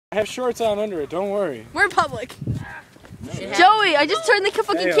I have shorts on under it, don't worry. We're in public. Joey, I just turned the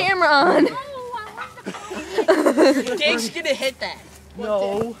fucking camera on. Jake's gonna hit that.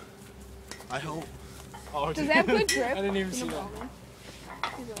 No. I hope. Oh, does that have good grip? I didn't even see that.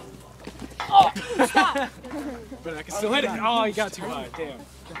 Oh, stop! But I can still hit it. Oh, he got too high. Damn.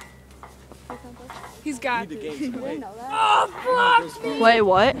 He's got the it. game. Wait. Oh, fuck me. Wait,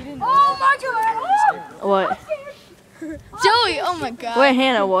 what? Oh, my God. What? Joey, oh my God. Wait,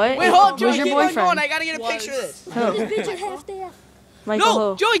 Hannah, what? Wait, hold on, Joey, Where's your keep on boyfriend? going. I gotta get a picture of this. Who? Michael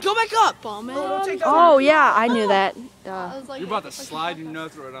No, who? Joey, go back up. Oh, yeah, I knew that. You're about to slide your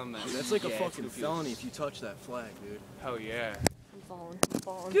nuts right on that. That's like a fucking felony if you touch that flag, dude. Hell yeah. I'm falling.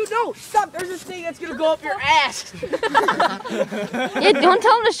 Dude, no, stop. There's this thing that's gonna go up your ass. Yeah, don't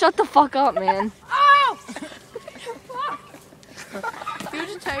tell him to shut the fuck up, man. Oh! You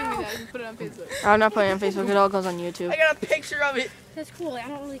just tag me that and put it on Facebook. I'm not putting it on Facebook. It all goes on YouTube. I got a picture of it. That's cool. I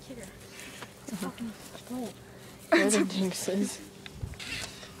don't really care. Where the jinxes?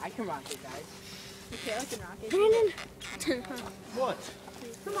 I can rock it, guys. Okay, I can rock it. Brandon! What?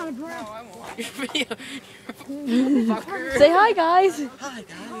 Come on, bro. No, I won't. Your video. Fucker. Say hi, guys. Hi,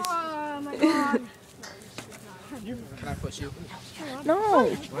 guys. Oh my God. Can I push you? No.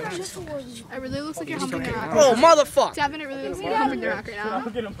 It really looks like you're humping the rock. Oh, motherfucker. Devin, it really looks like you're humping the rock right now. I'll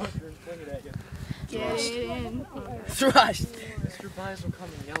get him pusher and fling it at you. Get it in. Thrust. Mr. Byes will come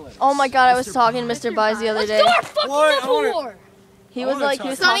and yell at us. Oh my God, I was talking to Mr. Byes the other day. What? He was like, he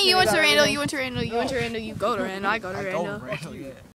was Sonny, talking you went to about Randall, me. you went to Randall, you went to Randall, you go to Randall, I go to Randall. Randall, yeah.